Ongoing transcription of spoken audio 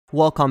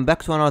Welcome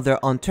back to another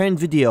Unturned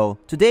video.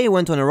 Today I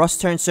went on a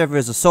Rusturned server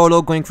as a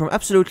solo, going from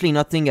absolutely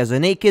nothing as a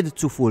naked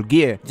to full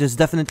gear. It is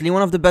definitely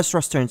one of the best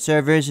Rusturned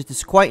servers. It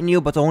is quite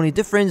new, but the only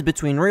difference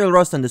between real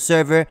Rust and the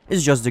server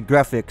is just the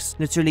graphics.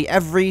 Literally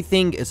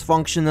everything is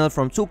functional,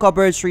 from 2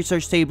 cupboards,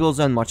 research tables,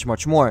 and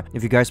much more.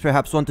 If you guys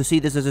perhaps want to see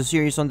this as a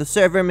series on the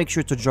server, make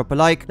sure to drop a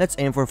like. Let's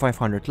aim for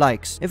 500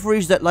 likes. If we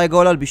reach that like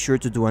goal, I'll be sure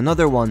to do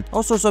another one.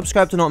 Also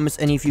subscribe to not miss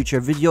any future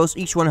videos.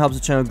 Each one helps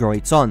the channel grow a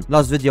ton.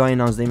 Last video I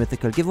announced a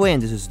mythical giveaway,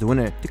 and this is the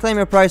winner. To claim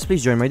your prize,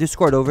 please join my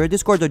Discord over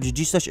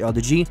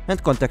discord.gg/LDG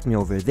and contact me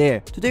over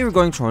there. Today we're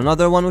going through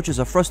another one, which is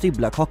a frosty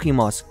black hockey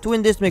mask. To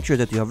win this, make sure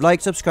that you have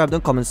liked, subscribed,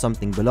 and comment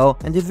something below,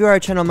 and if you are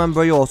a channel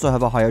member, you also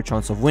have a higher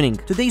chance of winning.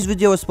 Today's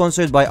video is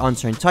sponsored by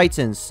Unturned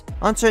Titans.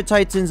 Unturned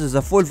Titans is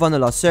a full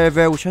vanilla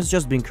server which has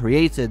just been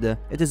created.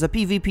 It is a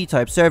PvP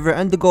type server,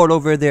 and the goal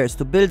over there is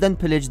to build and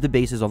pillage the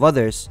bases of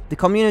others. The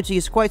community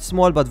is quite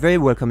small but very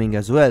welcoming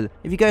as well.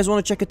 If you guys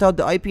want to check it out,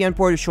 the IP and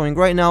port is showing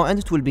right now, and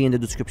it will be in the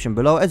description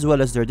below, as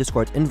well as their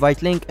Discord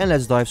invite link, and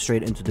let's dive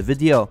straight into the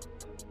video.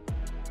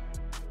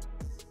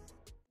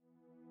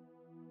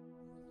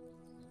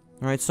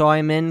 Alright, so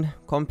I'm in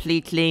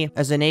completely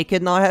as a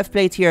naked. Now, I have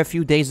played here a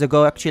few days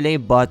ago actually,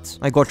 but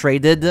I got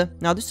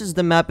raided. Now, this is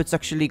the map. It's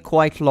actually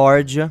quite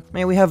large.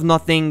 Man, we have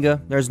nothing.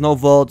 There's no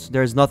vault.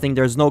 There's nothing.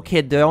 There's no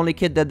kit. The only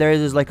kit that there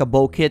is like a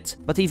bow kit.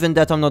 But even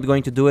that, I'm not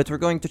going to do it. We're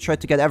going to try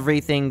to get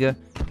everything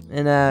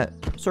in a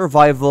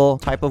survival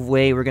type of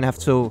way. We're gonna have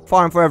to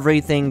farm for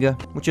everything,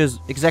 which is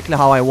exactly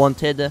how I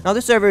wanted. Now,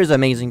 this server is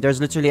amazing.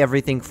 There's literally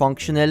everything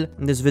functional.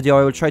 In this video,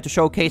 I will try to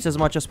showcase as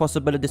much as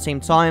possible at the same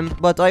time,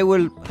 but I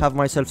will have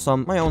myself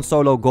my own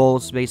solo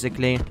goals,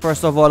 basically.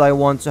 First of all, I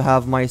want to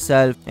have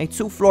myself a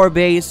 2-floor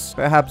base,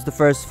 perhaps the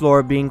first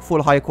floor being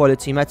full high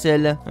quality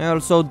metal. I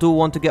also do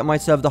want to get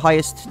myself the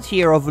highest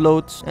tier of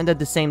loot, and at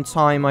the same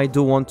time I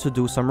do want to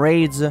do some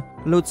raids,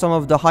 loot some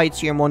of the high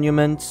tier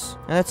monuments,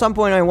 and at some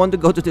point I want to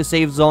go to the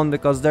safe zone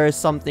because there is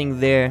something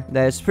there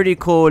that is pretty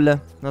cool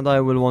that I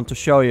will want to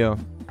show you.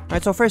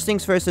 Alright, so first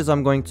things first is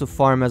I'm going to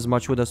farm as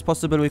much wood as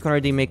possible. We can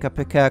already make a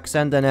pickaxe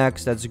and an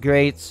axe. That's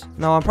great.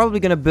 Now, I'm probably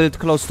gonna build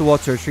close to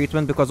water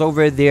treatment because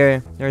over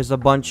there's a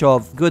bunch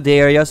of good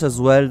areas as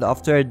well.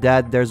 After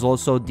that, there's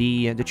also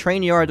the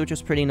train yard, which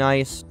is pretty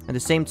nice. At the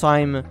same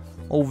time,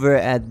 over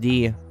at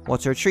the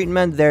water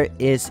treatment, there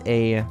is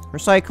a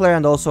recycler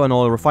and also an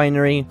oil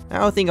refinery. I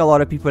don't think a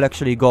lot of people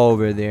actually go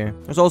over there.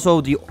 There's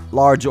also the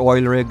large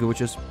oil rig,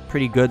 which is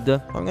pretty good.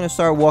 I'm gonna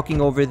start walking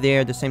over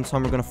there. At the same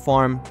time, we're gonna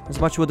farm as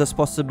much wood as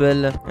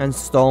possible and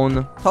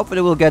stone.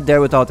 Hopefully we'll get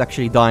there without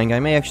actually dying. I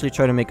may actually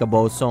try to make a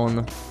bow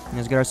zone.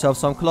 Let's get ourselves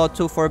some cloth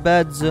too for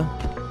beds.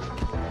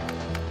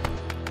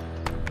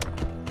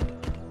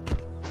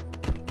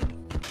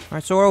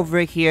 Alright, so we're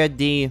over here at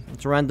the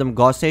random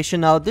gas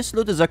station. Now, this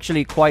loot is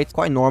actually quite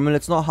normal.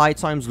 It's not high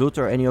times loot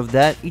or any of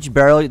that. Each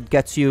barrel, it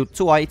gets you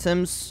 2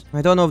 items.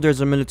 I don't know if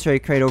there's a military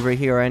crate over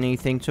here or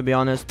anything, to be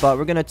honest, but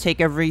we're gonna take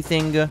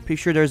everything. Pretty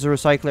sure there's a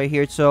recycler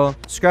here, so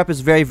scrap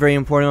is very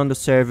important on the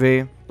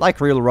survey.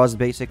 Like real Rust,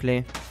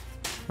 basically.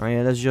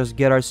 Alright, let's just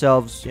get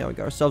ourselves... Yeah, we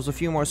got ourselves a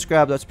few more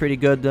scrap. That's pretty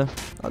good.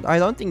 I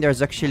don't think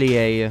there's actually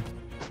a...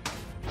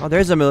 Oh,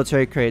 there's a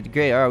military crate.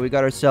 Great. Alright, we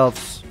got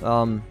ourselves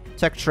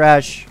tech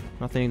trash.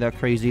 Nothing that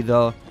crazy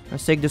though.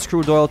 Let's take this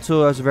crude oil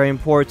too. That's very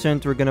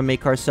important. We're gonna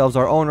make ourselves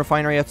our own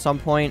refinery at some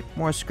point.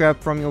 More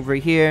scrap from over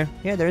here.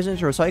 Yeah, there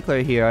isn't a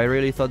recycler here. I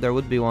really thought there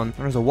would be one.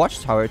 There's a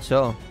watchtower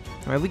too.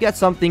 Alright, we got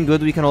something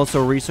good. We can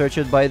also research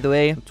it, by the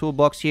way. A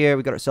toolbox here.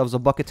 We got ourselves a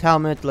bucket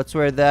helmet. Let's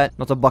wear that.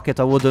 Not a bucket,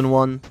 a wooden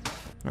one.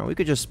 Now, we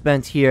could just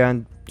spend here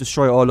and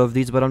destroy all of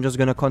these, but I'm just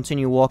gonna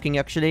continue walking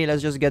actually.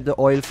 Let's just get the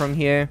oil from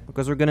here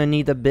because we're gonna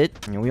need a bit.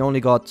 Yeah, we only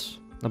got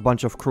a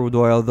bunch of crude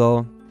oil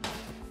though.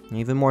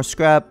 Even more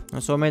scrap.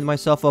 So I made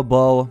myself a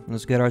bow.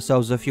 Let's get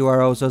ourselves a few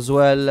arrows as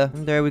well.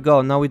 And there we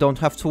go. Now we don't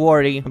have to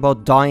worry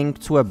about dying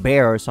to a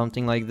bear or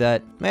something like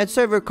that. My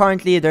server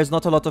currently, there's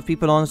not a lot of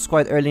people on. It's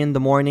quite early in the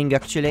morning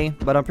actually.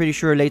 But I'm pretty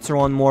sure later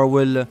on more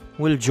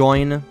will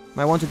join.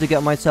 I wanted to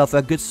get myself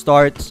a good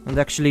start and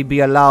actually be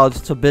allowed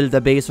to build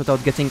a base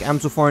without getting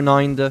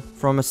M249'd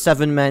from a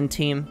 7-man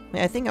team.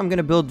 I think I'm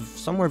gonna build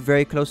somewhere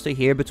very close to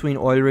here between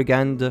oil rig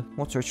and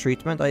water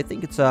treatment. I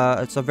think it's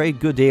a very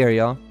good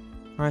area.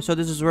 Alright, so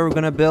this is where we're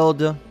gonna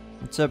build.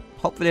 It's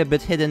hopefully a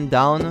bit hidden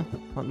down.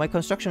 My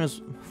construction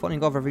is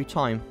falling off every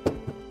time.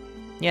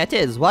 Yeah, it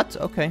is. What?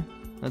 Okay.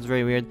 That's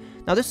very weird.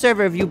 Now, this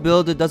server, if you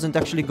build, it doesn't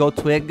actually go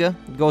twig.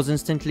 It goes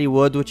instantly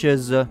wood, which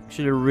is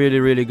actually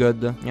really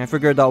good. Yeah, I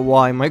figured out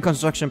why. My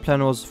construction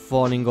plan was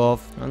falling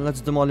off. And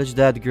let's demolish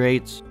that.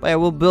 Great. But yeah,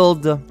 we'll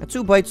build a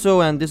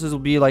 2x2, and this will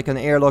be like an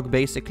airlock,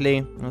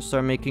 basically. I'll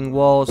start making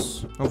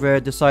walls. Over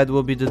at the side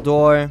will be the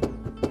door.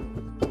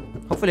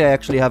 Hopefully I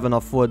actually have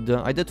enough wood.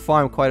 I did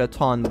farm quite a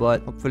ton,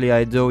 but hopefully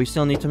I do. We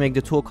still need to make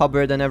the tool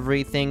cupboard and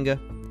everything.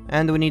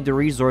 And we need the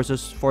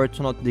resources for it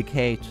to not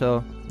decay,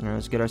 so...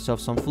 let's get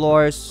ourselves some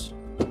floors.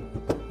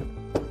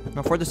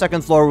 Now for the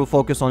second floor, we'll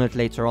focus on it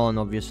later on,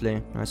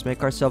 obviously. Let's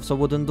make ourselves a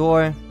wooden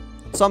door.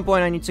 At some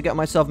point, I need to get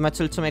myself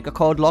metal to make a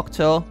code lock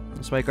too.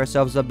 Let's make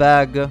ourselves a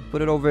bag.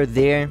 Put it over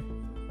there.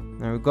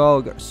 There we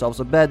go. Got ourselves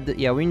a bed.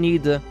 Yeah, we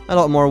need a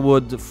lot more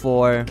wood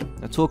for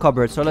a tool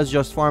cupboard. So let's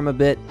just farm a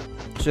bit.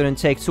 Shouldn't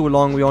take too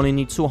long. We only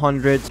need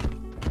 200.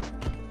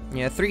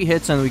 Yeah, 3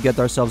 hits and we get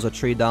ourselves a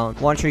tree down.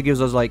 1 tree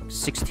gives us like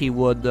 60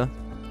 wood.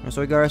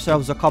 So we got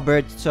ourselves a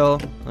cupboard, so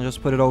I'll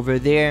just put it over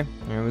there.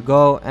 There we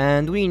go.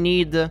 And we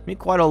need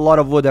quite a lot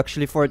of wood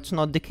actually for it to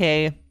not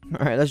decay.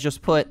 Alright, let's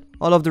just put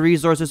all of the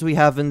resources we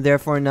have in there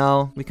for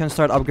now. We can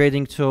start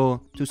upgrading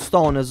to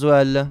stone as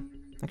well.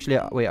 Actually,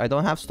 wait, I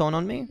don't have stone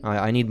on me?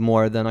 I need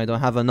more, then I don't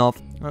have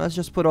enough. Well, let's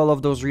just put all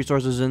of those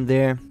resources in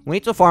there. We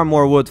need to farm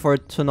more wood for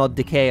it to not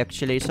decay,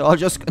 actually. So I'll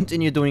just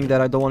continue doing that.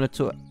 I don't want it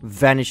to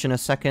vanish in a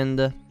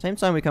second. Same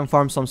time, we can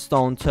farm some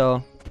stone,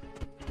 too.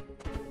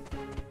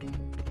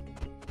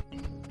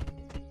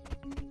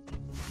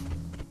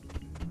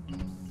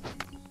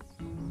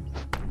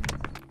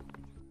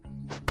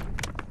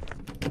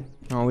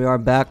 Oh, we are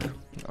back.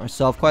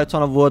 Ourselves quite a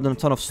ton of wood and a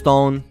ton of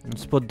stone.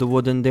 Let's put the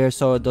wood in there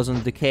so it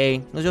doesn't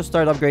decay. Let's just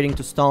start upgrading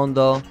to stone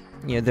though.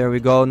 Yeah, there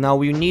we go. Now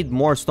we need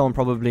more stone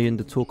probably in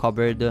the tool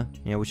cupboard.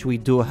 Yeah, which we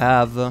do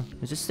have.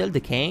 Is it still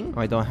decaying?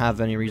 Oh, I don't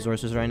have any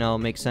resources right now.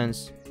 Makes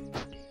sense.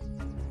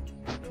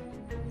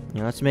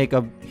 Yeah, let's make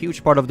a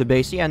huge part of the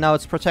base. Yeah, now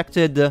it's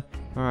protected.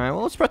 Alright,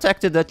 well, it's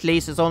protected at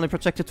least. It's only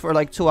protected for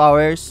like 2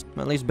 hours.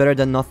 At least better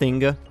than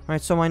nothing.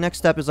 Alright, so my next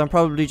step is I'm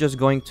probably just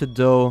going to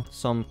do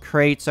some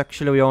crates.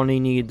 Actually, we only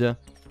need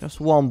just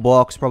 1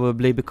 box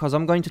probably, because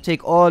I'm going to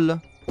take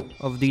all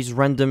of these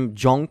random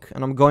junk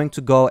and I'm going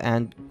to go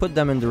and put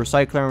them in the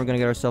recycler, and we're going to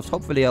get ourselves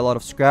hopefully a lot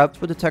of scrap.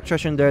 Put the tech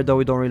trash in there though,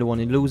 we don't really want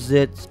to lose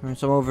it. Alright,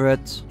 so over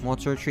at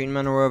water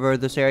treatment or wherever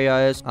this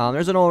area is.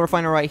 There's an oil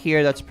refiner right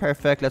here. That's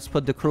perfect. Let's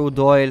put the crude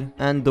oil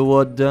and the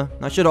wood.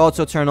 That should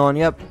also turn on.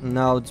 Yep,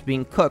 now it's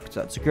being cooked.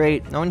 That's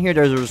great. Now in here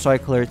there's a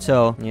recycler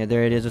too. Yeah,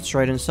 there it is. It's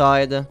right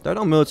inside. There are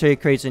no military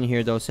crates in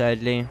here though,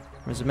 sadly.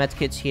 There's a med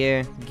kit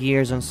here,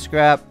 gears and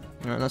scrap.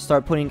 Alright, let's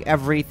start putting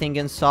everything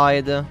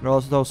inside. It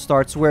also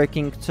starts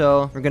working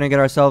too. We're gonna get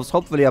ourselves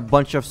hopefully a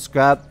bunch of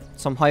scrap,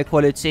 some high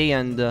quality,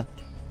 and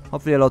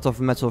hopefully a lot of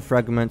metal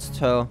fragments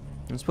too.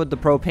 Let's put the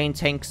propane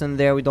tanks in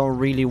there. We don't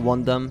really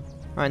want them.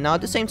 Alright, now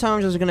at the same time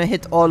I'm just gonna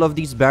hit all of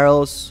these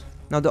barrels.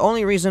 Now the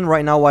only reason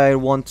right now why I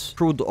want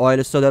crude oil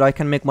is so that I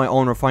can make my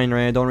own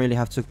refinery. I don't really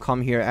have to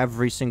come here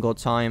every single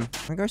time.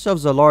 Make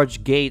ourselves a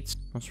large gate.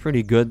 That's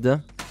pretty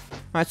good.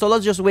 Alright, so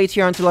let's just wait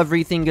here until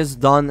everything is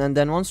done, and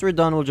then once we're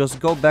done, we'll just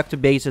go back to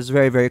base. It's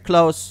very, very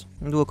close,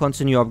 and we'll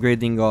continue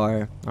upgrading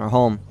our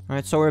home.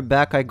 Alright, so we're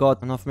back. I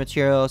got enough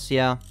materials.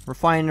 Yeah,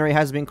 refinery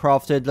has been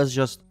crafted. Let's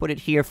just put it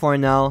here for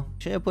now.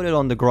 Should I put it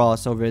on the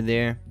grass over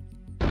there?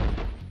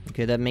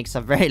 Okay, that makes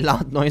a very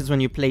loud noise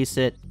when you place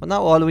it. But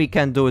now all we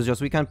can do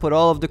is we can put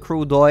all of the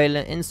crude oil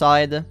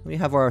inside. We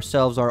have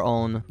ourselves our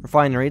own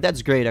refinery.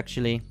 That's great,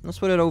 actually. Let's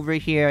put it over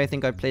here. I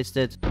think I placed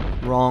it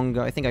wrong.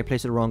 I think I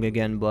placed it wrong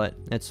again, but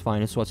it's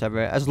fine. It's whatever.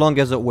 As long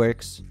as it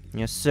works.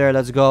 Yes, sir.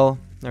 Let's go.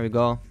 There we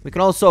go. We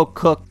can also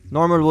cook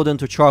normal wood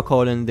into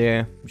charcoal in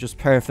there, which is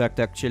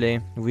perfect, actually.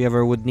 If we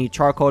ever would need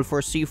charcoal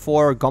for C4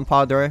 or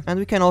gunpowder. And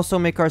we can also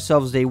make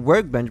ourselves a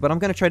workbench, but I'm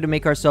gonna try to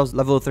make ourselves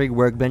level 3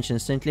 workbench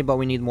instantly, but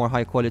we need more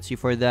high quality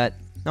for that.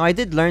 Now, I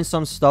did learn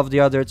some stuff the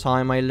other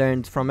time. I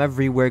learned from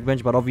every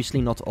workbench, but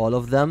obviously not all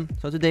of them.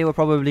 So today we'll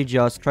probably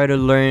just try to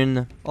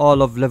learn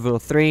all of level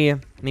 3,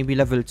 maybe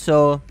level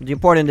 2. The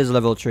important is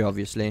level 3,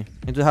 obviously.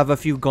 I do have a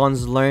few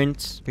guns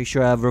learned. Pretty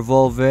sure I have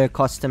revolver,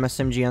 custom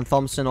SMG, and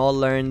Thompson all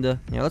learned.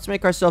 Yeah, let's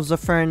make ourselves a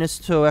furnace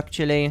too,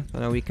 actually, so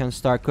that we can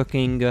start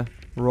cooking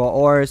raw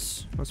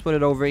ores. Let's put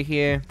it over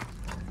here.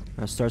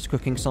 Starts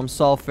cooking some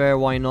sulfur,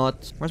 why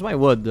not? Where's my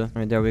wood?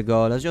 Alright, there we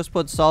go. Let's just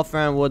put sulfur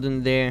and wood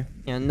in there.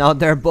 And now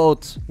they're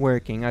both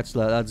working. Let's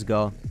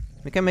go.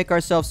 We can make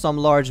ourselves some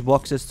large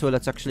boxes too.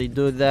 Let's actually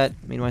do that.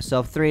 Made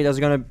myself 3. That's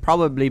gonna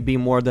probably be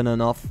more than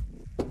enough.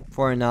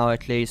 For now,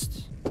 at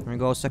least. There we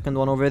go. Second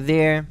one over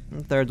there.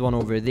 And third one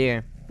over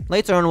there.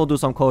 Later on, we'll do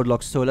some code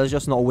locks too. Let's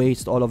just not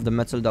waste all of the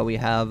metal that we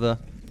have.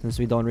 Since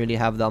we don't really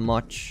have that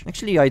much.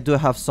 Actually, I do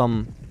have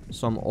some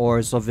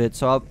ores of it,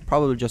 so I'll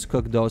probably just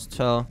cook those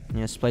too.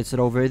 Yes, place it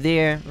over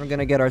there. We're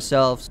gonna get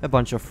ourselves a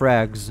bunch of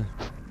frags.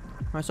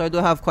 Alright, so I do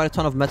have quite a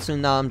ton of metal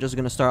now. I'm just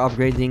gonna start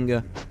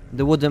upgrading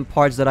the wooden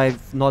parts that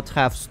I've not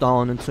have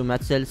stone into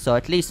metal, so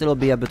at least it'll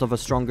be a bit of a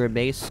stronger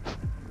base.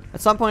 At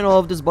some point, all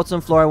of this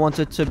bottom floor I want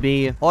it to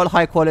be all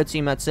high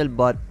quality metal,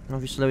 but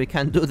obviously we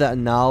can't do that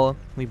now.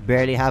 We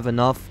barely have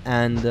enough,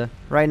 and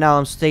right now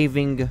I'm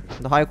saving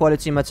the high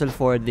quality metal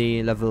for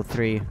the level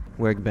 3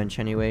 workbench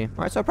anyway.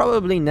 Alright, so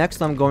probably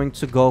next I'm going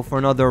to go for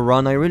another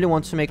run. I really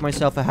want to make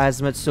myself a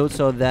hazmat suit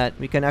so that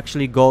we can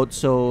actually go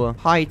to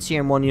high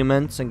tier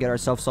monuments and get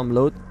ourselves some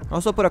loot.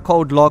 Also put a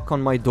code lock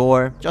on my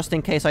door, just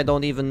in case I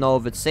don't even know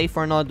if it's safe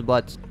or not.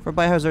 But for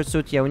biohazard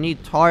suit, yeah, we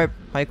need tarp,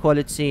 high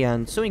quality,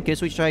 and sewing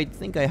kits, which I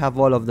think I have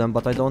all of them,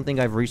 but I don't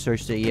think I've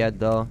researched it yet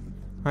though.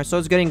 Alright, so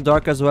it's getting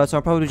dark as well, so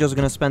I'm probably just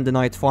gonna spend the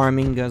night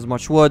farming as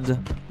much wood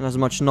and as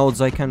much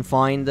nodes I can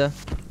find.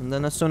 And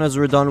then as soon as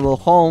we're done, we'll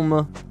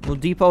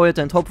depot it,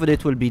 and hopefully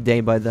it will be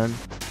day by then.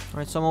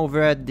 Alright, so I'm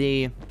over at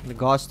the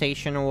gas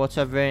station or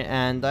whatever,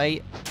 and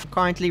I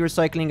currently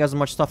recycling as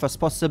much stuff as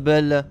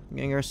possible.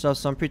 Getting ourselves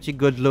some pretty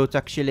good loot,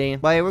 actually.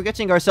 But we're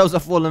getting ourselves a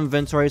full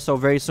inventory, so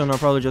very soon I'm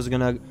probably just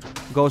gonna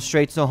go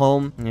straight to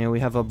home. Yeah, we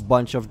have a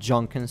bunch of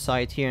junk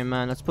inside here,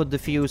 man. Let's put the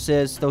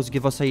fuses. Those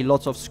give us a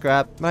lot of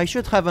scrap. But I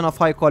should have enough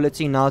high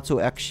quality now to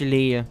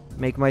actually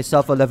make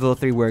myself a level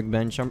 3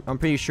 workbench. I'm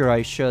pretty sure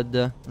I should.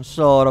 There's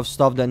a lot of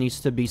stuff that needs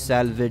to be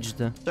salvaged.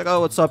 Check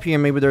out what's up here.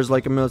 Maybe there's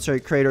like a military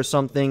crate or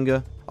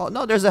something. Oh,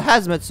 no, there's a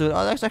hazmat suit.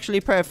 Oh, that's actually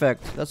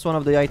perfect. That's one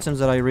of the items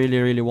that I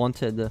really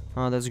wanted.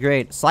 Oh, that's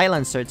great.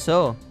 Silencer,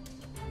 too.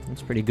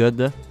 That's pretty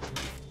good.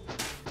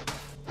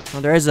 Oh,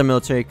 there is a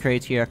military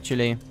crate here,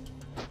 actually.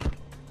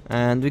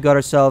 And we got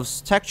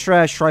ourselves tech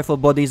trash, rifle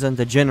bodies, and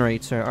the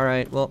generator.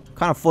 Alright, well,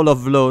 kind of full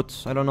of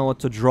loot. I don't know what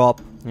to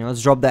drop. You know,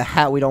 let's drop that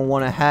hat. We don't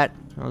want a hat.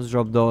 Let's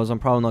drop those. I'm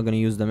probably not going to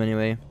use them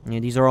anyway. Yeah,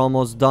 these are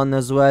almost done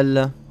as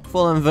well.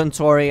 Full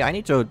inventory. I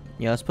need to...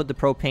 Yeah, let's put the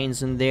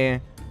propanes in there.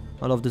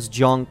 All of this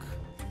junk.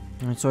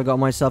 Alright, so I got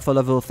myself a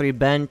level 3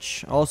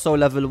 bench. Also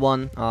level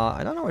 1.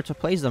 I don't know where to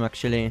place them,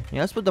 actually.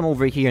 Yeah, let's put them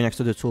over here next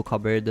to the tool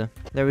cupboard.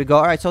 There we go.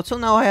 Alright, so till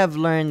now I have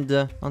learned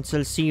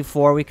until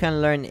C4. We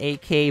can learn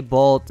AK,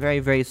 bolt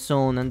very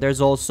soon. And there's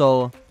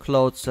also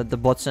clothes at the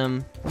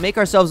bottom. Make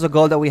ourselves a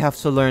goal that we have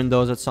to learn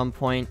those at some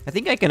point. I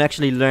think I can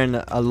actually learn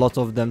a lot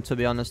of them, to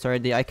be honest,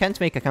 already. I can't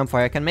make a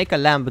campfire. I can make a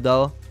lamp,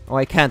 though. Oh,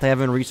 I can't. I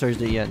haven't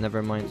researched it yet.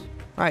 Never mind.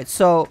 Alright,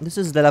 so this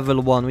is the level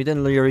 1. We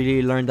didn't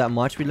really learn that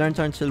much. We learned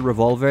until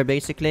revolver,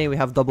 basically. We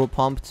have double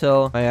pump,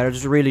 too. Yeah,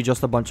 there's really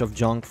just a bunch of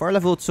junk. For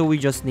level 2, we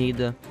just need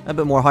a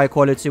bit more high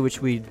quality,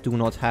 which we do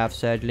not have,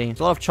 sadly.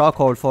 There's a lot of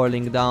charcoal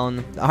falling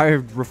down. Our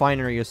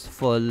refinery is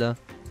full.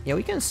 Yeah,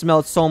 we can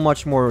smelt so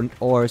much more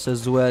ores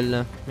as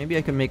well. Maybe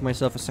I can make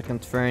myself a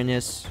second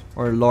furnace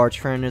or a large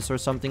furnace or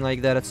something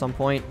like that at some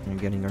point. We're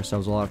getting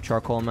ourselves a lot of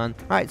charcoal, man.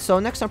 Alright, so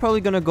next I'm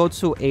probably gonna go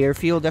to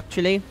airfield,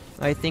 actually.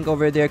 I think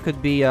over there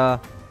could be a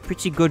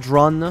pretty good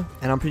run,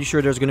 and I'm pretty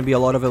sure there's gonna be a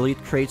lot of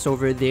elite crates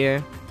over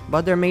there.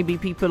 But there may be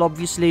people,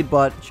 obviously,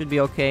 but it should be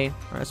okay.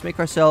 Alright, let's make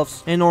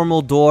ourselves a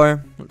normal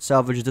door. Let's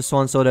salvage this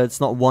one so that it's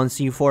not one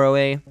C4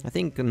 away. I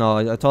think, no,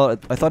 I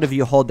thought if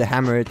you hold the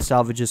hammer, it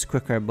salvages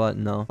quicker, but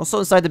no. Also,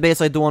 inside the base,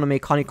 I do want to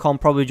make honeycomb.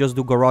 Probably just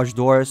do garage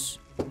doors.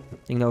 I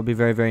think that would be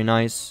very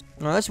nice.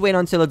 Alright, let's wait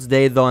until it's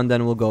day, though, and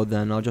then we'll go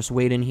then. I'll just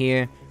wait in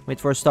here. Wait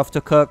for stuff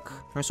to cook.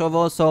 So I've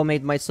also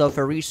made myself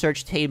a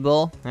research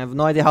table. I have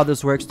no idea how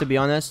this works, to be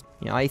honest.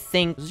 Yeah, I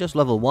think it's just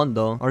level 1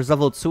 though. Or is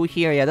level 2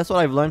 here? Yeah, that's what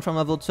I've learned from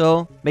level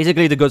 2.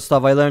 Basically the good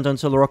stuff I learned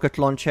until rocket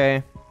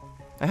launcher.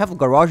 I have a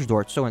garage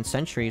door too and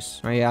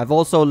sentries. Oh, yeah, I've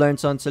also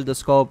learned until the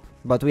scope.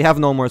 But we have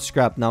no more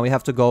scrap now. We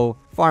have to go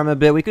farm a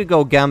bit. We could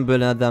go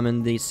gamble at them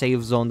in the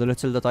save zone. The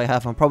little that I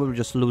have, I'll probably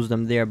just lose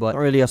them there. But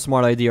not really a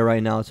smart idea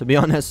right now, to be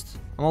honest.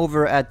 I'm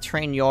over at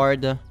train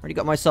yard. Already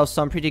got myself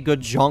some pretty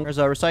good junk. There's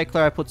a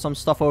recycler. I put some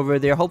stuff over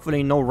there.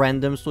 Hopefully no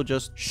randoms will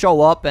just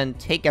show up and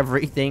take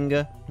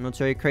everything.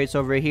 Military crates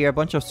over here. A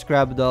bunch of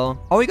scrap though.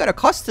 Oh, we got a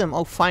custom.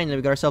 Oh, finally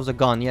we got ourselves a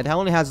gun. Yeah, it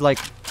only has like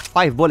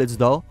 5 bullets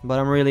though. But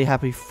I'm really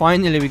happy.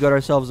 Finally we got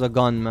ourselves a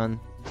gun, man.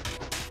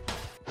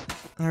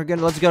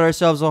 Again, let's get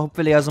ourselves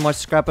hopefully as much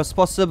scrap as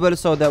possible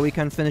so that we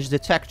can finish the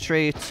tech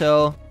tree.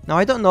 So now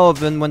I don't know if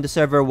when the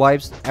server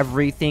wipes,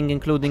 everything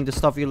including the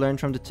stuff you learned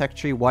from the tech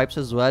tree wipes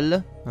as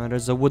well.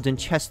 There's a wooden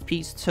chest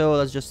piece too.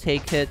 Let's just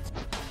take it,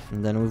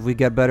 and then if we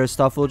get better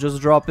stuff, we'll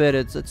just drop it.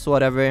 It's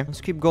whatever.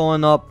 Let's keep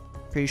going up.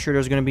 Pretty sure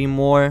there's gonna be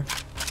more.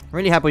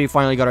 Really happy we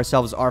finally got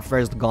ourselves our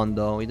first gun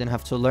though. We didn't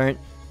have to learn.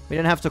 We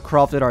didn't have to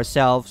craft it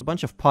ourselves. A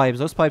bunch of pipes.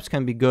 Those pipes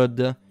can be good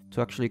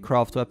to actually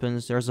craft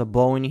weapons. There's a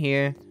bow in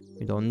here.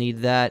 We don't need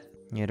that.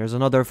 Yeah, there's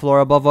another floor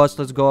above us.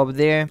 Let's go up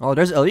there. Oh,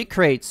 there's elite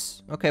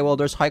crates. Okay, well,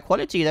 there's high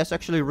quality. That's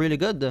actually really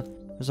good.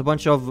 There's a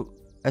bunch of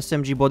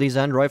SMG bodies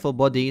and rifle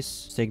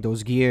bodies. Let's take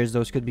those gears.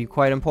 Those could be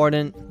quite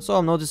important. So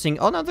I'm noticing...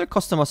 Oh, another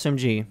custom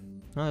SMG.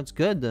 Oh, that's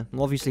good.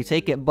 We'll obviously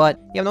take it. But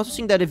yeah, I'm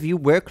noticing that if you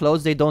wear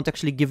clothes, they don't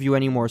actually give you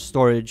any more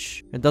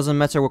storage. It doesn't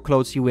matter what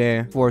clothes you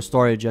wear for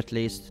storage, at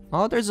least.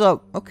 Oh, there's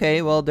a...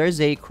 Okay, well, there's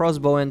a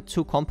crossbow and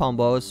 2 compound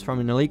bows from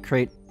an elite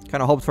crate.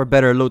 Kind of hoped for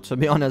better loot, to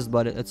be honest,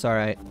 but it's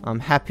alright. I'm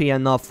happy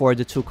enough for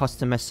the 2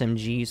 custom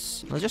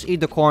SMGs. Let's just eat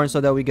the corn so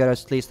that we get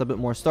at least a bit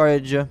more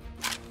storage.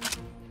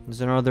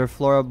 There's another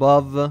floor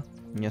above.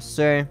 Yes,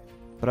 sir.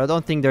 But I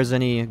don't think there's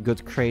any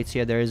good crates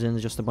here. There isn't,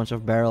 just a bunch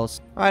of barrels.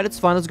 Alright, it's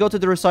fine. Let's go to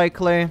the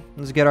recycler.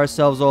 Let's get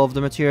ourselves all of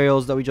the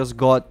materials that we just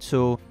got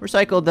to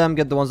recycle them,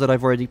 get the ones that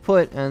I've already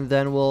put, and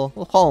then we'll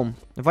home.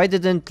 If I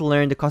didn't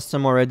learn the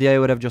custom already, I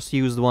would have just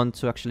used one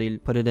to actually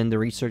put it in the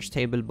research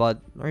table,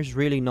 but there's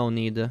really no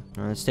need.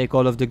 Let's take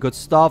all of the good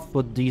stuff,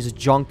 put these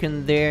junk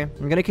in there.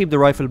 I'm gonna keep the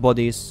rifle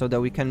bodies so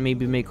that we can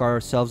maybe make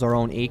ourselves our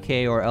own AK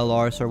or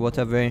LRs or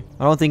whatever.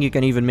 I don't think you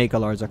can even make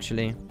LRs,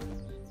 actually.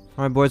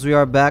 Alright boys, we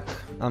are back.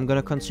 I'm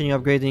gonna continue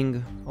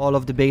upgrading all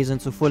of the base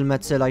into full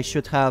metal. I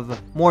should have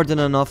more than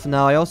enough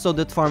now. I also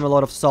did farm a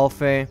lot of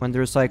sulfur when the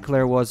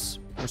recycler was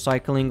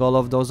recycling all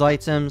of those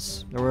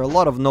items. There were a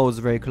lot of nodes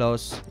very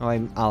close. Oh,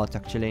 I'm out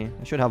actually.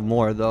 I should have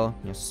more though.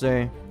 Yes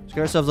sir. Let's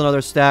get ourselves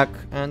another stack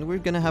and we're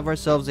gonna have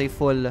ourselves a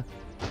full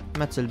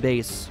metal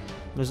base.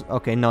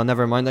 Okay, no,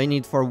 never mind. I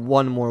need for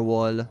one more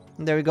wall.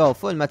 There we go.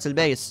 Full metal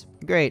base.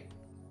 Great.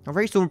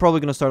 Very soon, we're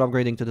probably gonna start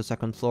upgrading to the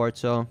second floor,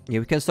 so yeah,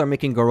 we can start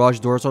making garage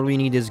doors. All we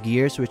need is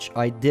gears, which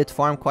I did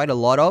farm quite a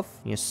lot of.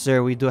 Yes,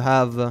 sir, we do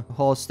have a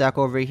whole stack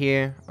over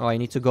here. Oh, I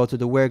need to go to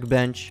the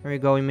workbench. There we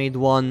go, we made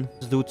one.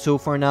 Let's do two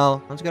for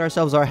now. Let's get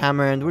ourselves our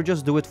hammer, and we'll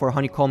just do it for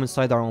honeycomb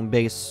inside our own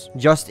base,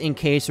 just in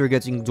case we're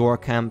getting door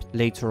camped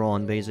later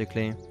on,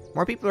 basically.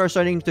 More people are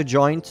starting to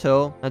join,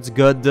 so that's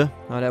good.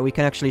 That we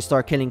can actually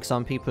start killing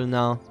some people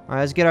now. Alright,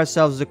 let's get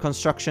ourselves the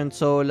construction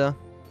tool.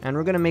 And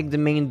we're gonna make the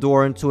main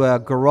door into a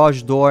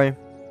garage door,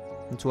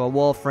 into a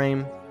wall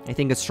frame. I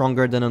think it's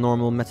stronger than a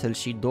normal metal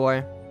sheet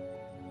door.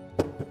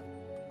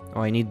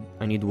 Oh, I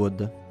need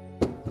wood.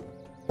 Alright,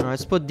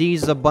 let's put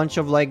these a bunch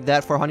of like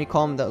that for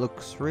honeycomb. That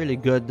looks really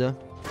good.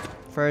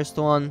 First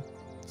one,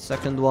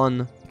 second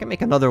one. I can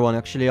make another one,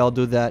 actually. I'll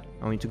do that.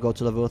 I need to go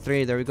to level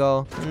 3. There we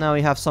go. And now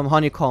we have some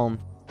honeycomb.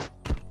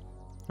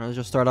 Let's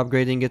just start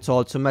upgrading it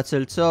all to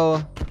metal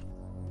toe.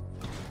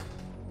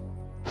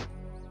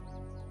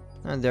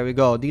 And there we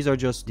go. These are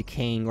just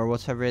decaying or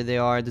whatever they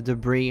are, the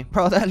debris.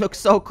 Bro, that looks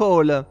so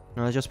cool.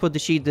 Let's just put the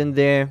sheet in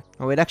there.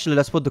 Oh, wait, actually,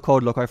 let's put the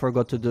code lock. I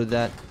forgot to do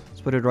that. Let's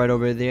put it right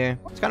over there.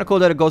 It's kind of cool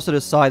that it goes to the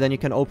side and you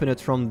can open it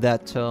from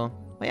that too.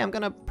 But yeah,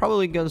 I'm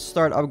probably gonna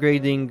start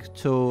upgrading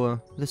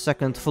to the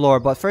second floor.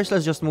 But first,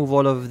 let's just move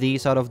all of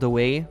these out of the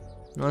way.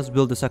 Let's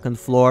build the second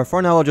floor.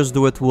 For now, I'll just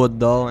do it wood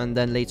though. And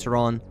then later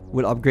on,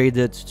 we'll upgrade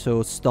it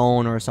to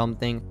stone or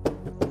something.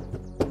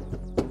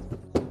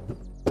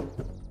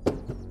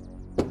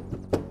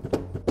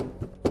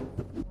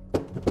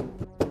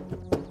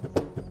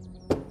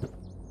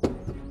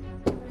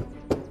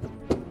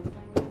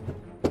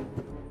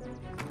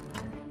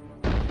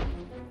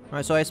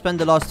 Alright, so I spent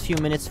the last few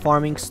minutes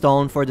farming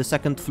stone for the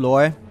second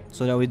floor,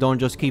 so that we don't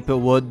just keep it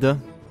wood.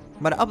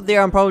 But up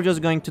there, I'm probably just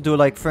going to do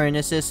like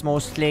furnaces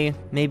mostly.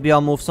 Maybe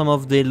I'll move some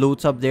of the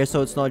loot up there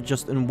so it's not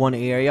just in one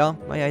area.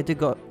 But yeah, I did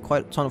got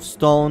quite a ton of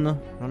stone.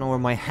 I don't know where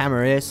my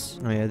hammer is.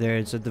 Oh yeah, there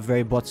it's at the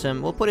very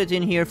bottom. We'll put it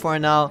in here for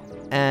now.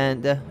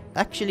 And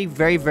actually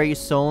very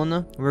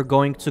soon, we're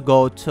going to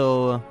go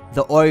to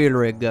the oil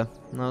rig.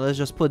 Now let's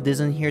just put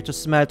this in here to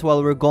smelt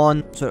while we're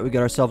gone, so that we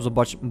get ourselves a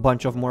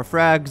bunch of more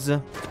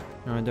frags.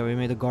 Alright, there we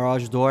made a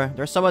garage door.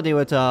 There's somebody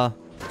with a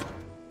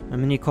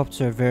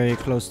minicopter very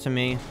close to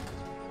me.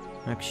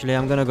 Actually,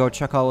 I'm gonna go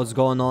check out what's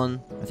going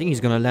on. I think he's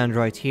gonna land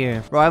right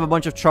here. Bro, I have a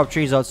bunch of chopped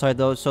trees outside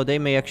though, so they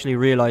may actually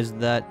realize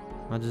that.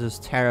 Oh, this is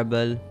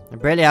terrible. I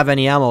barely have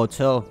any ammo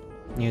too.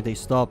 Yeah, they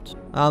stopped.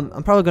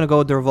 I'm probably gonna go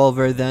with the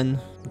revolver then.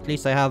 At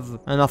least I have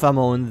enough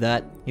ammo in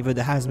that. Even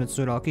the hazmat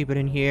suit, I'll keep it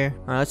in here.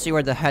 Alright, let's see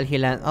where the hell he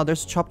landed. Oh,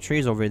 there's chopped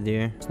trees over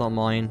there. It's not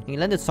mine. He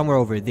landed somewhere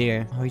over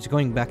there. Oh, he's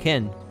going back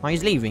in. Oh,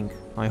 he's leaving.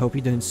 I hope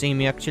he didn't see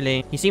me,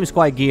 actually. He seems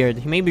quite geared.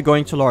 He may be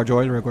going to large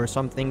oil rig or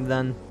something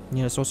then.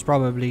 Yeah, so it's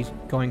probably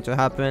going to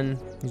happen.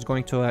 He's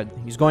going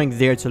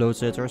there to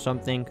loot it or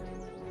something.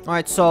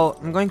 Alright, so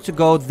I'm going to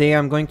go there.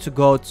 I'm going to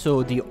go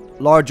to the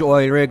large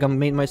oil rig. I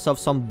made myself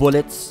some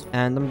bullets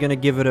and I'm gonna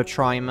give it a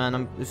try,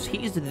 man. If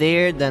he's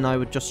there, then I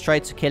would just try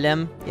to kill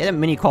him. Yeah, a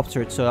mini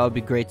copter, so that would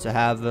be great to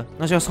have.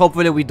 Let's just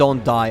hopefully we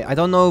don't die. I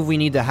don't know if we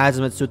need a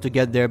hazmat suit to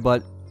get there,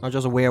 but I'll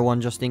just wear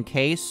one just in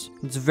case.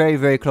 It's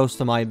very close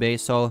to my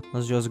base, so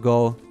let's just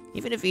go.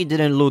 Even if he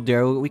didn't loot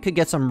there, we could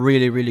get some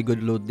really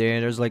good loot there.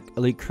 There's like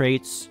elite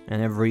crates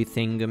and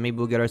everything. Maybe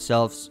we'll get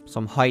ourselves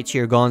some high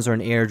tier guns or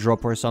an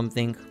airdrop or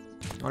something.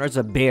 Oh, there's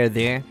a bear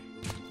there.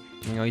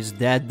 You know, he's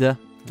dead.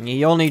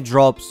 He only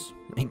drops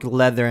like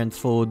leather and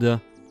food.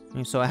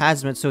 So a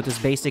hazmat suit is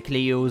basically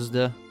used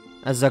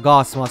as a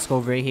gas mask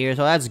over here.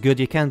 So that's good.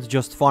 You can't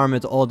just farm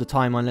it all the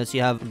time unless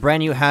you have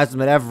brand new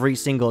hazmat every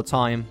single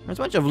time. There's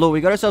a bunch of loot.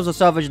 We got ourselves a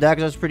salvage deck.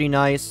 That's pretty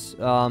nice.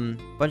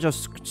 Bunch of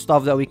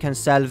stuff that we can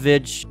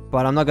salvage.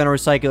 But I'm not going to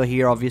recycle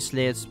here,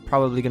 obviously. It's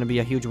probably going to be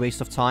a huge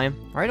waste of time.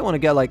 I really want to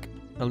get like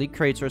elite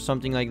crates or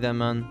something like that,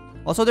 man.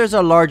 Also, there's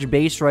a large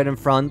base right in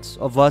front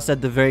of us at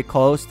the very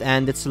coast,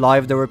 and it's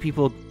live. There were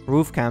people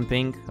roof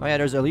camping. Oh yeah,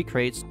 there's elite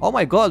crates. Oh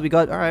my god, we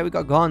got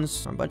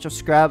guns. A bunch of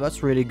scrap,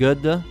 that's really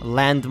good. A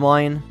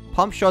landmine,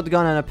 pump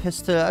shotgun, and a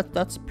pistol.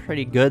 That's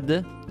pretty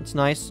good. It's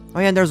nice.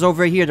 Oh yeah, and there's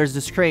over here, there's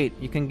this crate.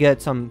 You can get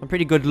some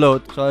pretty good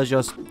loot. So let's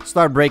just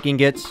start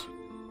breaking it.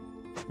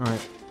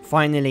 Alright.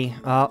 Finally.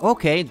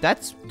 Okay,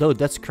 dude,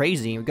 that's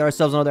crazy. We got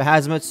ourselves another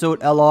hazmat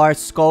suit, LR,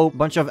 scope,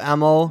 bunch of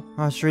ammo. Oh,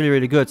 that's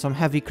really good. Some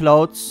heavy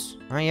clothes.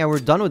 Alright, yeah, we're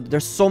done with...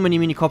 There's so many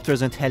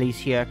minicopters and helis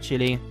here,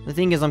 actually. The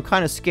thing is, I'm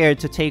kind of scared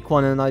to take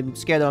one, and I'm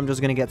scared that I'm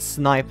just gonna get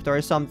sniped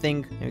or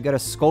something. Yeah, we got a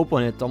scope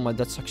on it. Oh my,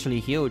 that's actually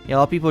huge. Yeah, a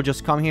lot of people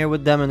just come here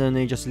with them, and then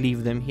they just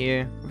leave them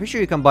here. I'm pretty sure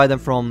you can buy them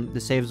from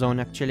the safe zone,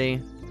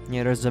 actually.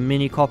 Yeah, there's a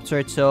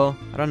minicopter, so...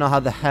 I don't know how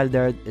the hell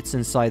it's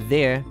inside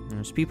there.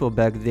 There's people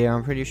back there,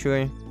 I'm pretty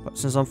sure. But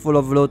since I'm full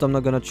of loot, I'm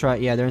not gonna try...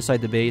 Yeah, they're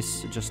inside the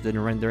base. It just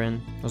didn't render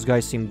in. Those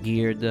guys seem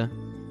geared.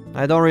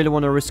 I don't really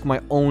want to risk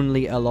my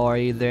only LR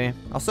either.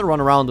 I'll still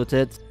run around with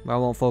it, but I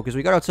won't focus.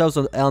 We got ourselves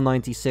an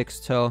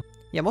L96 too.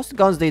 Yeah, most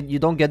guns, you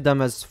don't get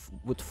them as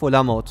with full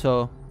ammo,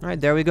 so... Alright,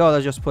 there we go.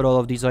 Let's just put all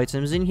of these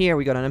items in here.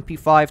 We got an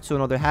MP5 to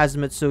another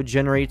hazmat suit,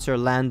 generator,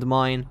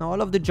 landmine. Now,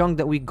 all of the junk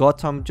that we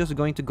got, I'm just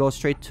going to go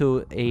straight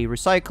to a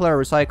recycler,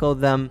 recycle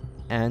them.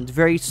 And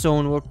very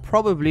soon, we'll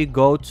probably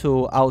go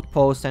to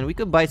Outpost, and we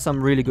could buy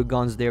some really good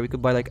guns there. We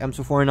could buy, like,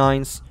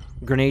 M249s,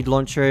 grenade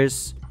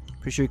launchers.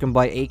 Pretty sure you can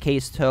buy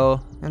AKs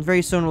too. And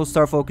very soon, we'll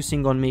start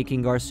focusing on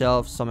making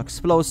ourselves some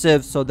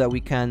explosives so that we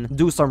can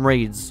do some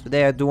raids.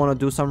 Today, I do want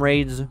to do some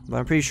raids, but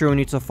I'm pretty sure we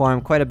need to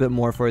farm quite a bit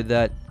more for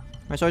that.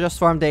 So I just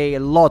farmed a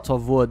lot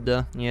of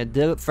wood. Yeah,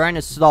 the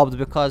furnace stopped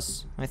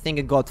because I think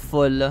it got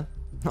full. A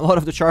lot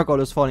of the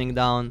charcoal is falling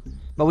down.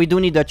 But we do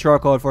need that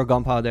charcoal for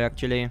gunpowder,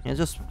 actually. Yeah,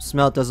 just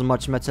smelt as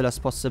much metal as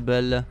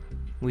possible.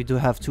 We do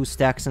have 2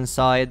 stacks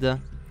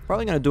inside.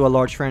 Probably gonna do a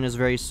large furnace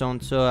very soon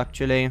too,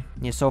 actually.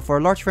 Yeah, so for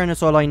a large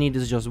furnace, all I need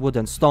is just wood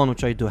and stone,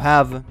 which I do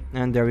have.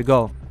 And there we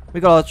go.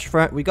 We got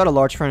a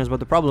large furnace, but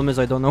the problem is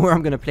I don't know where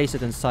I'm gonna place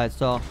it inside.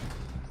 So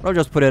I'll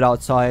just put it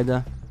outside.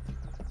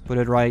 Put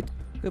it right.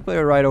 We'll put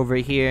it right over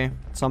here.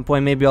 At some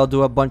point, maybe I'll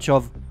do a bunch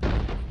of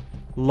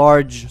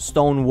large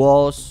stone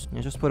walls.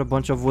 Yeah, just put a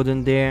bunch of wood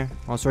in there.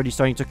 Oh, it's already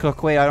starting to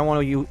cook. Wait, I don't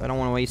want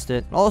to waste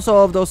it.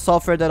 Also, of those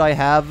sulfur that I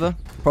have,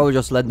 probably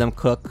just let them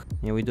cook.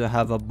 Yeah, we do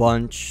have a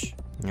bunch.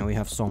 Yeah, we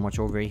have so much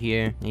over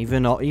here.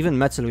 Even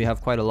metal, we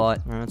have quite a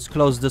lot. Let's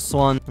close this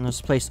one. And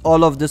let's place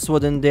all of this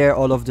wood in there,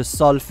 all of this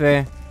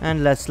sulfur,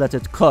 and let's let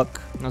it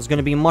cook. It's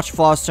gonna be much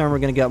faster, and we're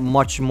gonna get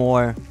much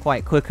more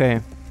quite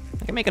quicker.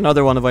 I can make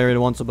another one if I really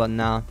want to, but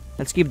nah.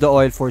 Let's keep the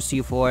oil for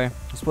C4.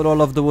 Let's put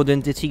all of the wood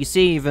into TC,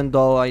 even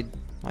though I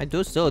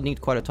do still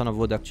need quite a ton of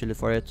wood, actually,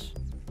 for it.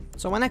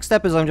 So my next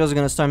step is I'm just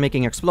gonna start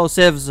making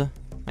explosives.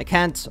 I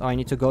can't. Oh, I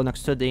need to go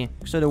next to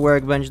the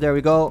workbench. There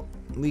we go.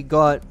 We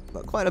got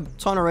quite a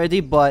ton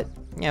already, but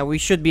yeah, we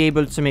should be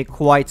able to make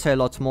quite a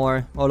lot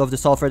more. All of the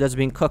sulfur that's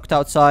being cooked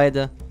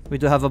outside. We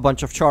do have a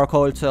bunch of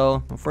charcoal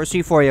too. For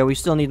C4, yeah, we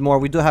still need more.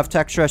 We do have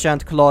tech trash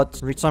and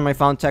cloth. Every time I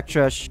found tech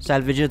trash,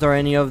 salvage it or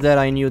any of that,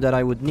 I knew that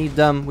I would need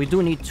them. We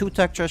do need 2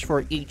 tech trash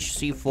for each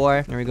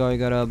C4. There we go. We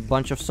got a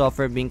bunch of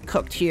sulfur being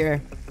cooked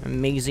here.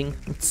 Amazing.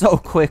 It's so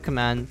quick,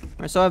 man.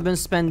 Alright, so I've been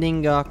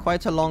spending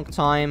quite a long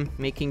time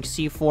making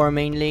C4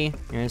 mainly.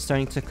 And it's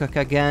starting to cook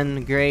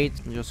again. Great.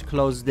 Just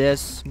close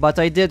this. But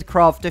I did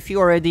craft a few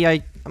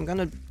already. I'm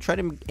gonna try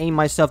to aim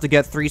myself to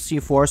get 3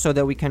 C4 so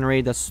that we can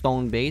raid a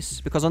stone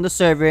base. Because on the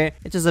server,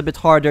 it is a bit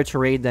harder to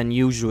raid than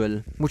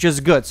usual. Which is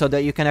good, so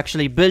that you can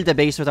actually build a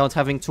base without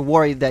having to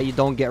worry that you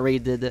don't get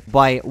raided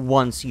by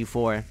 1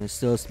 C4. It's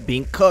still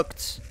being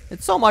cooked.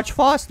 It's so much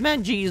fast,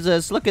 man.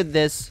 Jesus, look at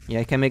this. Yeah,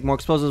 I can make more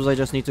explosives. I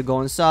just need to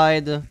go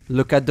inside.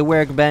 Look at the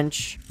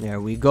workbench. There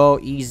we go.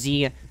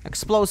 Easy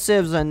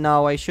explosives. And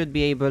now I should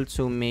be able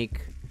to make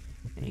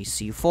a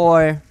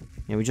C4.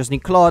 Yeah, we just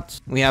need cloth.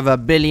 We have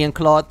 1 billion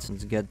cloth.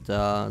 Let's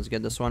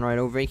get this one right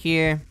over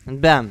here.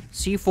 And bam,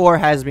 C4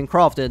 has been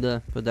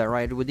crafted. Put that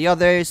right with the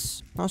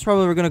others. Most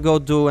probably we're gonna go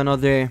do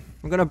another.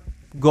 We're gonna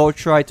go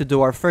try to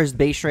do our first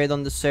base raid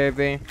on the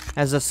server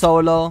as a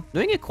solo.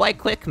 Doing it quite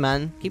quick,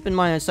 man. Keep in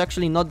mind, it's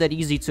actually not that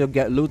easy to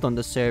get loot on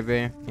the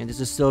server. And this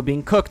is still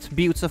being cooked.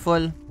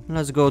 Beautiful.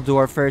 Let's go do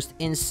our first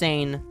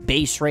insane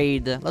base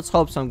raid. Let's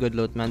hope some good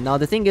loot, man. Now,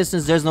 the thing is,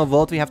 since there's no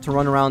vault, we have to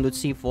run around with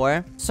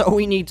C4. So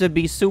we need to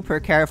be super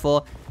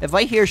careful. If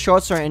I hear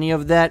shots or any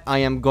of that, I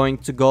am going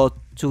to go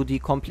to the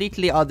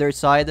completely other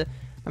side.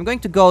 I'm going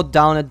to go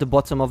down at the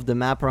bottom of the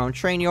map around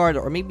Train Yard.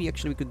 Or maybe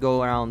actually we could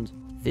go around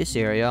this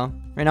area.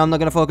 Right now, I'm not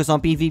going to focus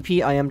on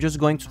PvP. I am just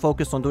going to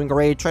focus on doing a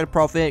raid, try to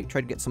profit,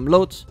 try to get some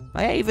loot.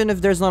 Even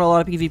if there's not a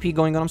lot of PvP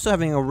going on, I'm still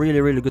having a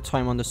really good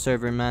time on the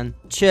server, man.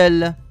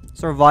 Chill.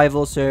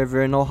 Survival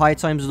server, no high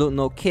times loot,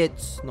 no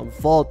kits, no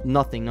vault,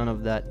 nothing, none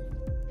of that.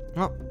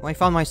 Oh, I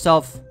found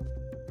myself.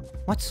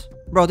 What?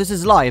 Bro, this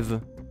is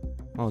live.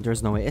 Oh,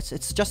 there's no way.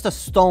 It's just a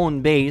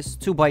stone base,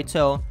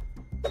 2x2.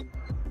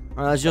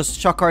 Let's just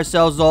chuck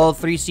ourselves all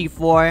 3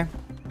 C4.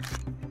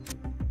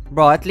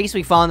 Bro, at least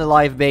we found a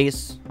live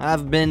base. I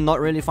have been not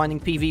really finding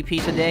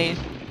PvP today.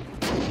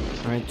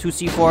 Alright, 2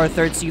 C4,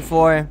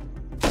 3rd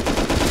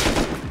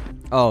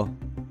C4. Oh.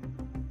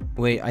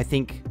 Wait, I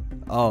think...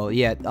 Oh,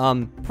 yeah,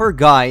 poor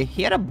guy.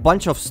 He had a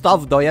bunch of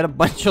stuff, though. He had a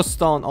bunch of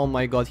stone. Oh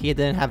my god, he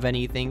didn't have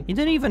anything. He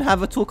didn't even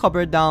have a tool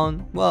cupboard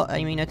down. Well,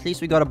 I mean, at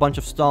least we got a bunch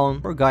of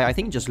stone. Poor guy, I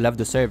think he just left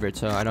the server,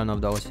 so I don't know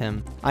if that was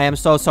him. I am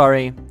so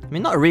sorry. I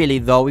mean, not really,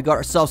 though. We got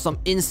ourselves some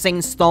insane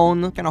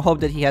stone. Kind of hope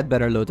that he had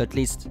better loot. At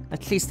least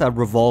a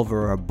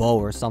revolver or a bow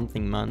or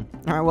something, man.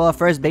 Alright, well, our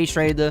first base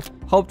raid.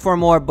 Hoped for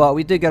more, but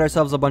we did get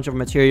ourselves a bunch of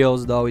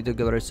materials, though. We did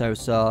get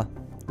ourselves,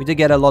 we did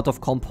get a lot of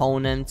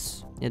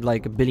components. We had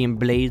like 1 billion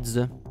blades.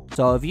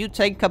 So if you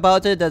think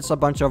about it, that's a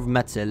bunch of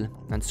metal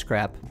and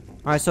scrap.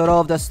 Alright, so all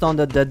of that stone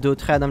that that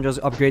dude had, I'm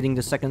just upgrading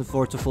the 2nd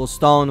floor to full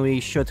stone. We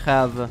should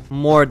have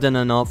more than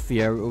enough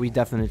here. We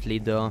definitely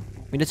do.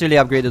 We literally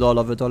upgraded all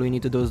of it. All we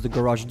need to do is the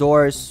garage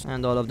doors,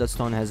 and all of that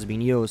stone has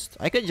been used.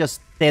 I could just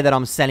say that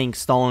I'm selling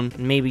stone,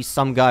 and maybe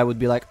some guy would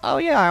be like, oh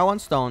yeah, I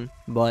want stone.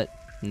 But,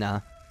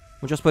 nah.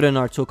 We'll just put it in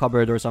our tool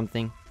cupboard or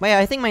something. But yeah,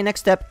 I think my next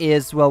step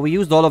is, well, we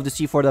used all of the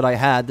C4 that I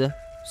had.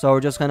 So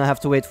we're just gonna have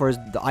to wait for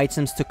the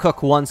items to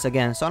cook once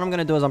again. So what I'm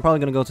gonna do is I'm probably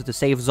gonna go to the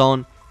safe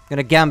zone.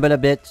 Gonna gamble a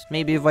bit.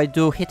 Maybe if I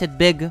do hit it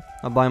big,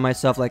 I'll buy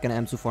myself like an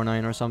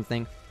M249 or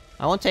something.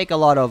 I won't take a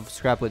lot of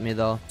scrap with me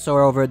though. So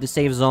we're over at the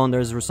safe zone.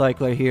 There's a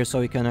recycler here so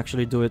we can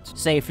actually do it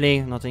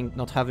safely.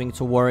 Not having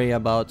to worry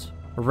about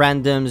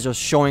randoms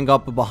just showing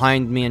up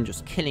behind me and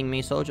just killing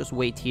me. So I'll just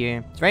wait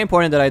here. It's very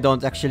important that I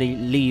don't actually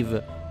leave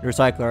the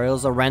recycler, or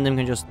else a random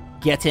can just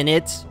get in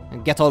it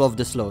and get all of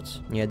this loot.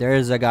 Yeah, there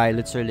is a guy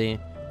literally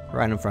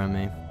right in front of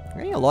me.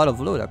 Getting a lot of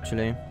loot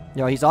actually.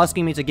 Yo, he's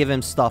asking me to give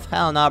him stuff.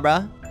 Hell nah,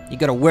 bruh. You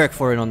gotta work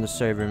for it on the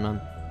server,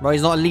 man. Bro,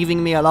 he's not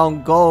leaving me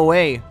alone. Go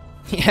away.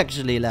 He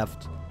actually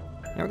left.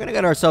 Yeah, we're gonna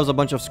get ourselves a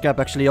bunch of scrap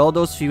actually. All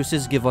those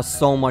fuses give us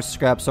so much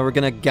scrap, so we're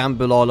gonna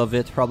gamble all of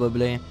it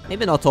probably.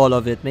 Maybe not all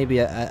of it, maybe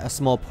a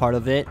small part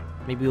of it.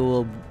 Maybe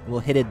we'll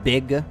hit it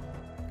big.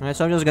 Alright,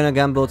 so I'm just gonna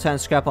gamble 10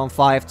 scrap on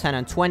 5, 10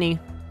 and 20.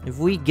 If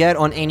we get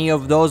on any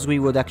of those, we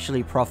would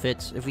actually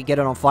profit. If we get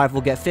it on 5,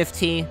 we'll get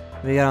 50. If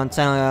we get on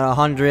 10, we'll get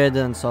 100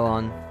 and so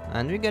on.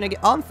 And we're gonna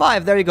get on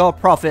 5, there you go,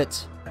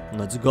 profit.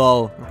 Let's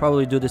go. We'll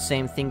probably do the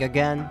same thing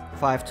again.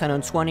 5, 10,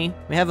 and 20.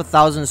 We have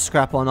 1,000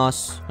 scrap on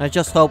us. I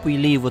just hope we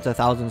leave with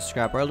 1,000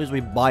 scrap, or at least we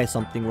buy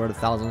something worth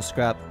 1,000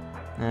 scrap.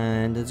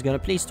 And it's gonna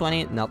please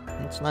 20. Nope.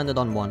 It's landed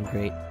on 1.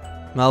 Great.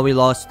 Well, we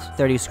lost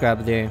 30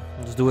 scrap there.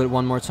 Let's do it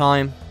one more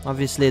time.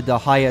 Obviously, the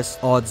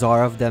highest odds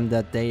are of them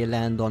that they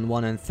land on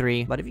 1 and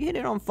 3. But if you hit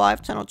it on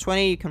 5, 10, or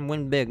 20, you can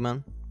win big,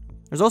 man.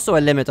 There's also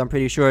a limit, I'm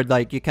pretty sure.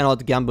 Like, you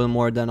cannot gamble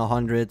more than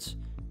 100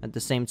 at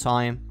the same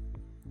time.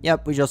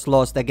 Yep, we just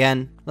lost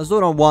again. Let's do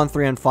it on 1,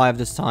 3, and 5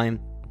 this time.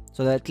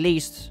 So that at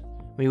least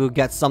we will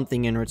get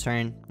something in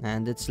return.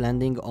 And it's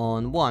landing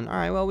on 1.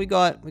 Alright, well, we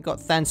got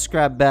 10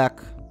 scrap back.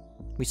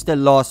 We still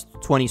lost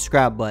 20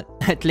 scrap, but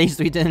at least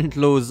we didn't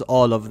lose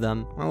all of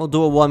them. And we'll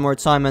do it one more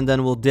time and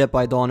then we'll dip.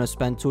 I don't want to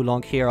spend too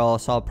long here,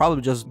 so I'll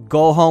probably just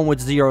go home with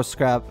 0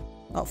 scrap.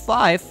 Oh,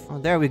 5. Oh,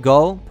 there we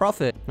go.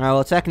 Profit. Alright,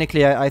 well,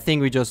 technically, I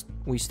think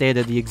we stayed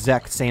at the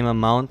exact same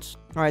amount.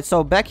 Alright,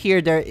 so back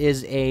here, there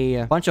is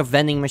a bunch of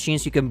vending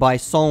machines. You can buy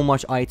so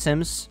much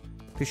items.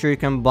 Pretty sure you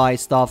can buy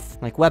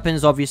stuff like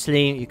weapons,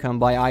 obviously. You can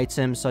buy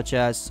items such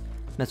as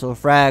metal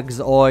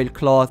frags, oil,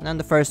 cloth. And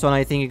the first one,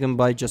 I think you can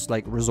buy just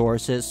like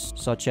resources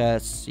such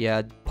as,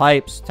 yeah,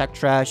 pipes, tech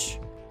trash,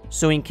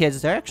 sewing kits.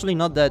 They're actually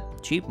not that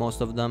cheap, most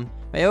of them.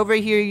 But over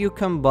here, you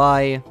can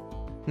buy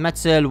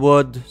metal,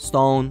 wood,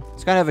 stone.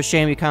 It's kind of a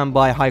shame you can't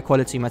buy high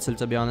quality metal,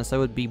 to be honest. I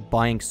would be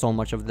buying so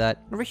much of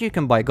that. Over here you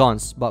can buy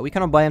guns, but we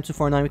cannot buy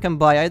M249. We can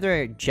buy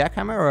either a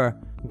jackhammer or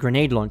a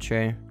grenade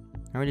launcher.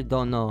 I really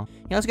don't know.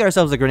 Yeah, let's get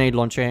ourselves a grenade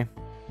launcher.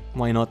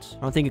 Why not?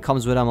 I don't think it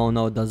comes with ammo.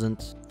 No, it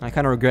doesn't. I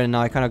kind of regret it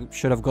now. I kind of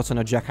should have gotten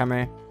a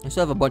jackhammer. I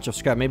still have a bunch of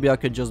scrap. Maybe I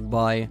could just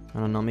buy, I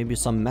don't know, maybe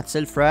some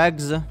metal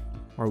frags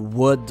or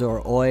wood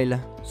or oil.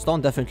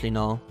 Stone, definitely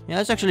no. Yeah,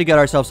 let's actually get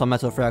ourselves some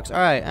metal frags.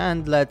 Alright,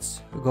 and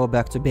let's go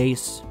back to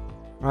base.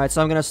 Alright,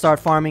 so I'm gonna start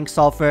farming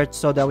sulfur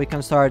so that we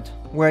can start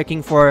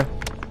working for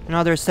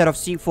another set of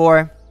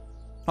C4.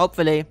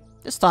 Hopefully,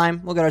 this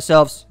time, we'll get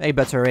ourselves a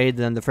better raid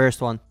than the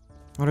first one.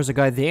 Oh, there's a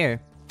guy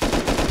there.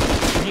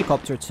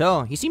 Helicopter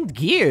too. He seemed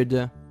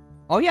geared.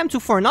 Oh yeah,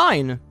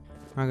 M249.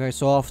 Okay,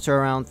 so after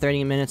around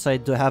 30 minutes, I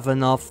do have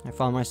enough. I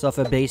found myself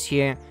a base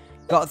here.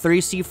 Got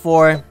 3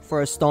 C4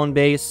 for a stone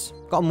base.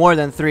 Got more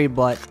than 3,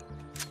 but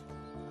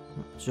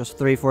it's just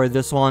 3 for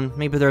this one.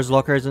 Maybe there's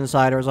lockers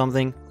inside or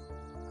something.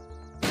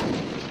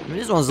 I mean,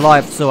 this one's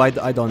live, so I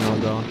don't know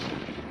though.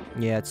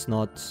 Yeah, it's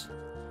not.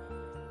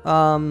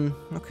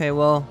 Okay,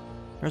 well,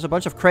 there's a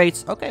bunch of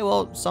crates. Okay,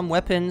 well, some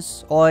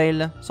weapons,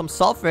 oil, some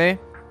sulfur.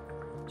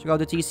 Check out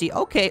the TC.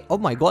 Okay, oh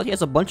my god, he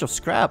has a bunch of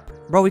scrap.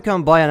 Bro, we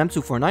can buy an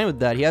M249 with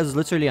that. He has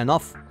literally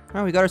enough.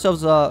 Alright, we got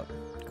ourselves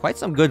quite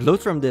some good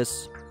loot from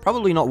this.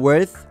 Probably not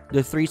worth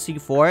the 3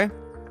 C4,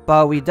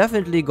 but we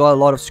definitely got a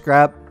lot of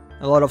scrap,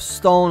 a lot of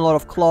stone, a lot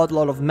of cloth, a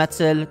lot of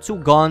metal, 2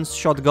 guns,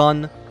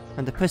 shotgun,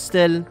 and the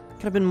pistol.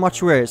 Could have been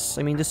much worse.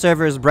 I mean, the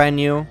server is brand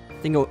new.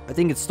 I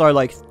think it started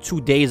like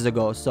 2 days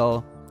ago,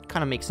 so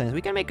kind of makes sense.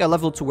 We can make a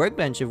level 2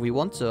 workbench if we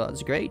want to.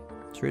 That's great.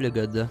 It's really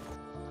good.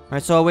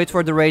 Alright, so I'll wait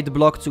for the raid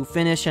block to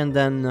finish and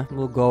then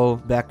we'll go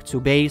back to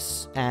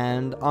base.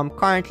 And I'm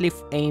currently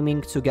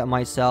aiming to get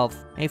myself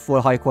a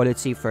full high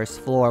quality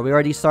first floor. We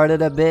already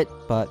started a bit,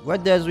 but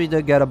with this we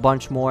did get a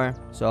bunch more.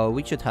 So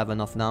we should have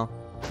enough now.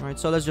 Alright,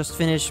 so let's just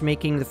finish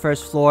making the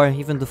first floor.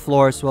 Even the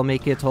floors will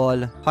make it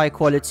all high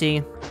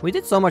quality. We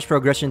did so much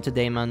progression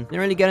today, man.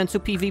 Didn't really get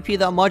into PvP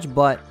that much,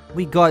 but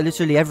we got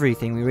literally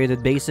everything. We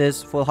raided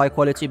bases, full high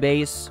quality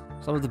base.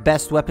 Some of the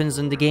best weapons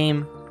in the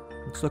game.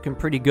 It's looking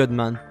pretty good,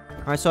 man.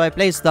 Alright, so I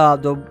placed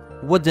the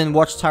wooden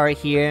watchtower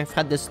here. I've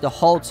had this the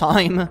whole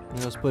time. I'll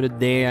just put it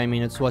there. I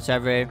mean, it's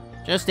whatever.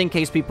 Just in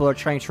case people are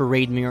trying to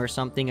raid me or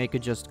something, I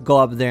could just go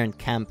up there and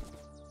camp.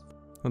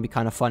 It would be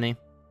kind of funny.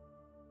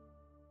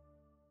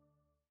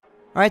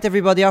 Alright,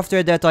 everybody,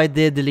 after that I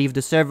did leave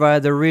the server. I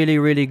had a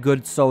really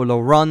good solo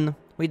run.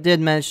 We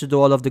did manage to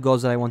do all of the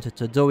goals that I wanted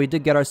to do. We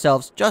did get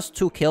ourselves just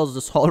 2 kills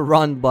this whole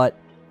run, but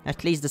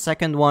At least the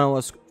second one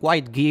was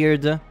quite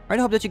geared. I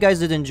hope that you guys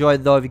did enjoy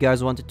it though. If you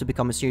guys wanted to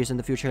become a series in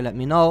the future, let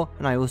me know.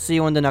 And I will see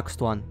you in the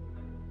next one.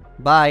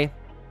 Bye!